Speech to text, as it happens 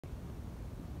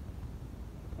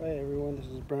Hi everyone, this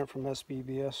is Brent from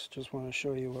SBBS. Just want to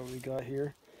show you what we got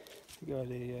here. We got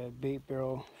a bait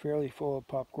barrel fairly full of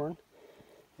popcorn,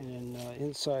 and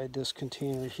inside this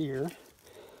container here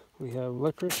we have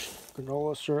licorice,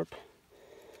 granola syrup,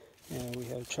 and we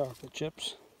have chocolate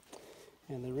chips.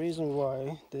 And the reason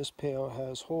why this pail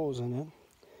has holes in it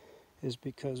is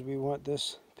because we want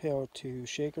this pail to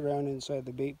shake around inside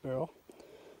the bait barrel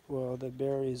while the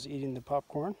bear is eating the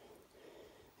popcorn.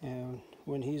 And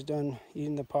when he's done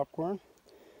eating the popcorn,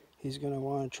 he's going to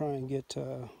want to try and get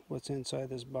what's inside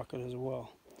this bucket as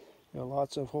well. There are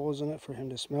lots of holes in it for him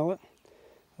to smell it.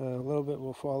 A little bit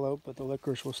will fall out, but the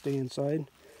licorice will stay inside.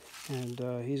 And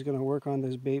he's going to work on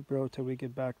this bait barrel till we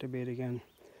get back to bait again.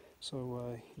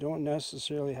 So you don't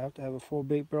necessarily have to have a full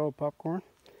bait barrel of popcorn,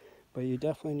 but you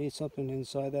definitely need something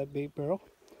inside that bait barrel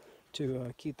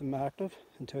to keep them active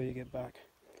until you get back.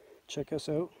 Check us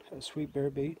out at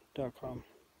sweetbearbait.com.